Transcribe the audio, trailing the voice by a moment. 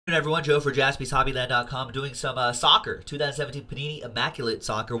Everyone, Joe for JaspysHobbyland.com doing some soccer, 2017 Panini Immaculate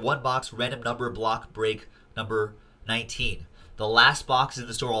Soccer, one box random number block break number 19. The last box is in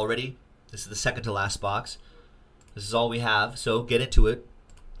the store already. This is the second to last box. This is all we have, so get into it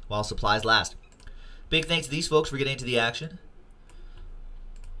while supplies last. Big thanks to these folks for getting into the action.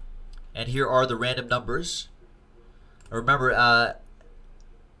 And here are the random numbers. Remember, I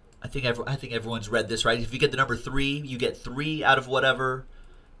think everyone's read this, right? If you get the number 3, you get 3 out of whatever.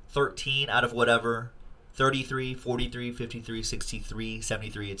 13 out of whatever, 33, 43, 53, 63,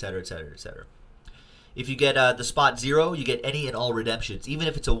 73, etc., etc., etc. If you get the spot 0, you get any and all redemptions. Even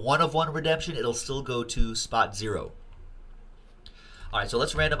if it's a 1-of-1 redemption, it'll still go to spot 0. All right, so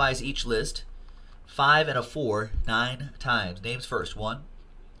let's randomize each list. 5 and a 4, 9 times. Names first. 1,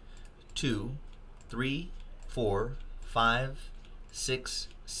 2, 3, 4, 5, 6,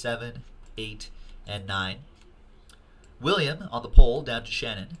 7, 8, and 9. William on the pole down to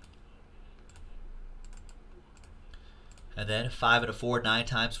Shannon. And then 5 and a 4, 9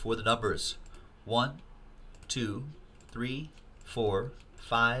 times for the numbers. 1, 2, 3, 4,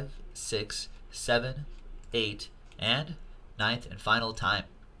 5, 6, 7, 8, and 9th and final time.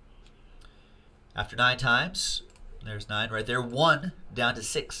 After 9 times, there's 9 right there, 1 down to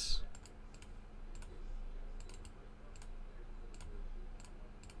 6.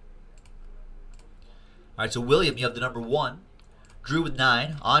 All right, so William, you have the number 1. Drew with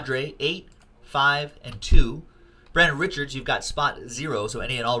 9. Andre, 8, 5, and 2. Brandon Richards, you've got spot 0, so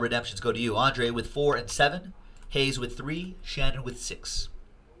any and all redemptions go to you. Andre with 4 and 7. Hayes with 3. Shannon with 6.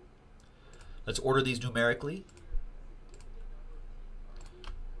 Let's order these numerically.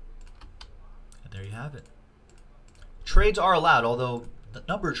 And there you have it. Trades are allowed, although the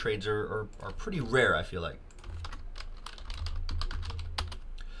number trades are pretty rare, I feel like.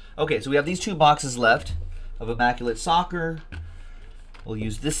 Okay, so we have these 2 boxes left of Immaculate Soccer. We'll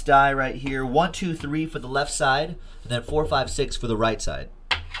use this die right here. 1, 2, 3 for the left side, and then 4, 5, 6 for the right side.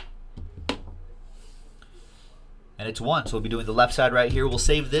 And it's 1, so we'll be doing the left side right here. We'll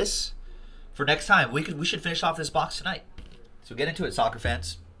save this for next time. We should finish off this box tonight. So get into it, soccer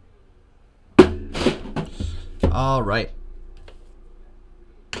fans. All right.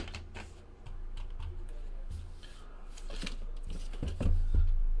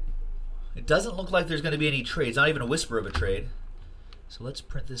 It doesn't look like there's going to be any trades, not even a whisper of a trade. So let's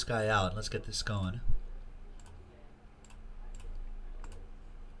print this guy out and let's get this going.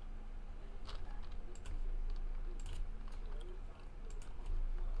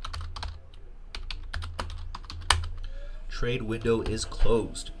 Trade window is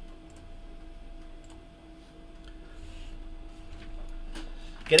closed.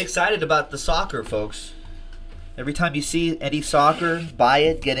 Get excited about the soccer, folks. Every time you see any soccer, buy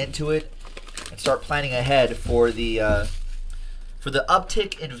it, get into it, and start planning ahead for the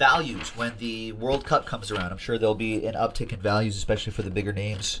uptick in values when the World Cup comes around. I'm sure there'll be an uptick in values, especially for the bigger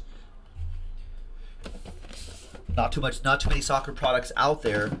names. Not too many soccer products out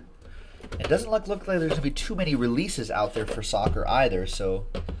there. It doesn't look like there's going to be too many releases out there for soccer either, so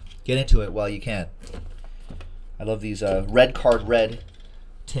get into it while you can. I love these red card red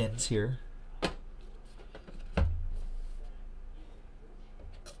tins here.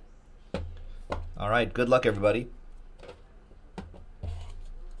 All right, good luck, everybody.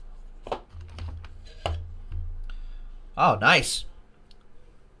 Oh, nice.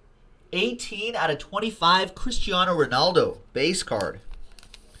 18 out of 25, Cristiano Ronaldo, base card.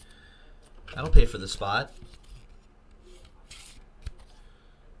 That'll pay for the spot.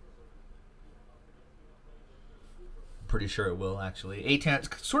 I'm pretty sure it will, actually. 18,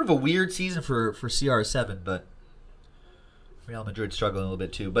 it's sort of a weird season for CR7, but Real Madrid struggling a little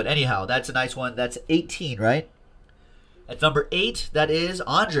bit too. But anyhow, that's a nice one. That's 18, right? At number 8, that is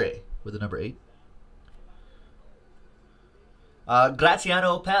Andre with the number 8.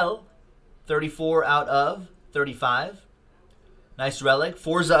 Graziano Pell, 34 out of 35. Nice relic.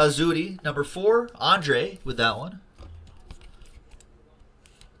 Forza Azzurri, number 4. Andre with that one.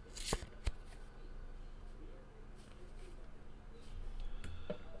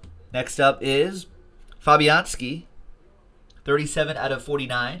 Next up is Fabianski, 37 out of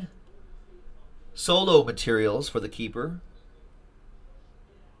 49. Solo materials for the keeper.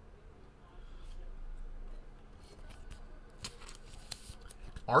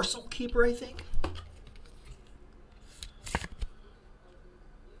 Arsenal keeper, I think.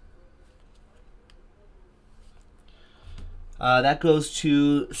 That goes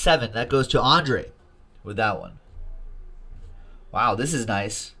to 7. That goes to Andre with that one. Wow, this is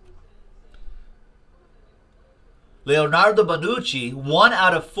nice. Leonardo Bonucci, 1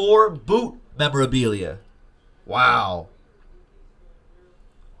 out of 4 boot memorabilia. Wow.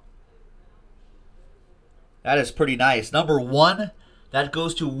 That is pretty nice. Number 1, that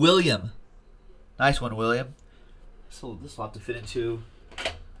goes to William. Nice one, William. So this will have to fit into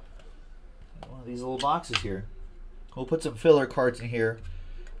one of these little boxes here. We'll put some filler cards in here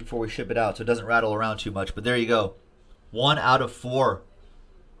before we ship it out so it doesn't rattle around too much. But there you go. 1 out of 4.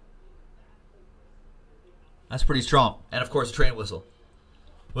 That's pretty strong. And, of course, a train whistle.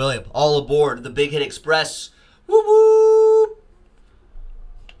 William, all aboard the Big Hit Express. Woo woo!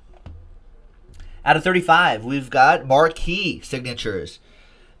 Out of 35, we've got marquee signatures.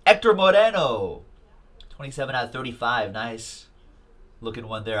 Hector Moreno. 27 out of 35. Nice looking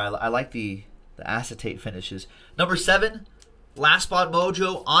one there. I like the acetate finishes. Number 7, last spot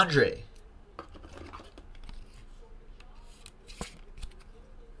mojo, Andre.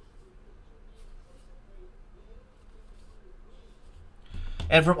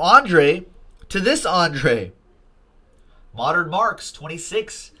 And from Andre to this Andre. Modern Marks,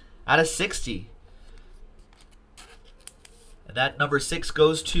 26 out of 60. And that number 6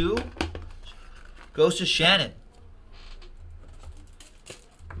 goes to Shannon.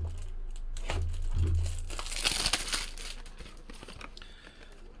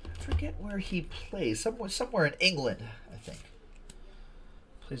 I forget where he plays. Somewhere in England, I think.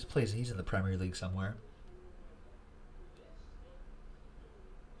 Plays. He's in the Premier League somewhere.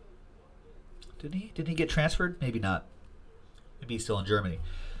 Didn't he get transferred? Maybe not. Maybe he's still in Germany.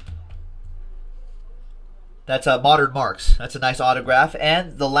 That's Modern Marks. That's a nice autograph.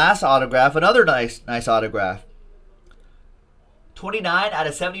 And the last autograph, another nice autograph. 29 out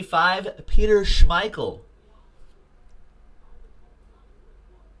of 75, Peter Schmeichel.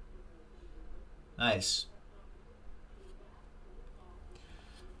 Nice.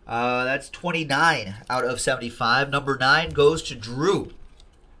 That's 29 out of 75. Number 9 goes to Drew.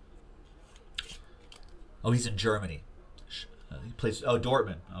 Oh, he's in Germany. He plays. Oh,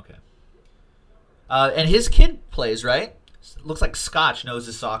 Dortmund. Okay. And his kid plays, right? Looks like Scotch knows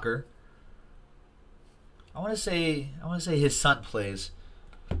his soccer. I want to say his son plays.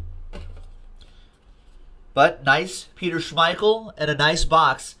 But nice Peter Schmeichel and a nice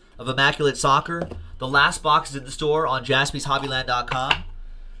box of Immaculate Soccer. The last box is in the store on JaspysHobbyland.com.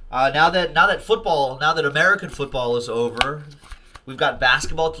 Now that American football is over, we've got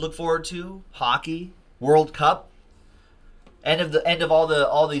basketball to look forward to, hockey, World Cup, end of all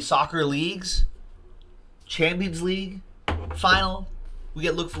the soccer leagues, Champions League final. We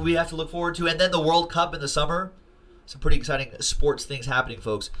have to look forward to, and then the World Cup in the summer. Some pretty exciting sports things happening,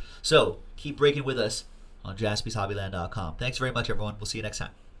 folks. So keep breaking with us on JaspysHobbyland.com. Thanks very much, everyone. We'll see you next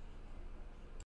time.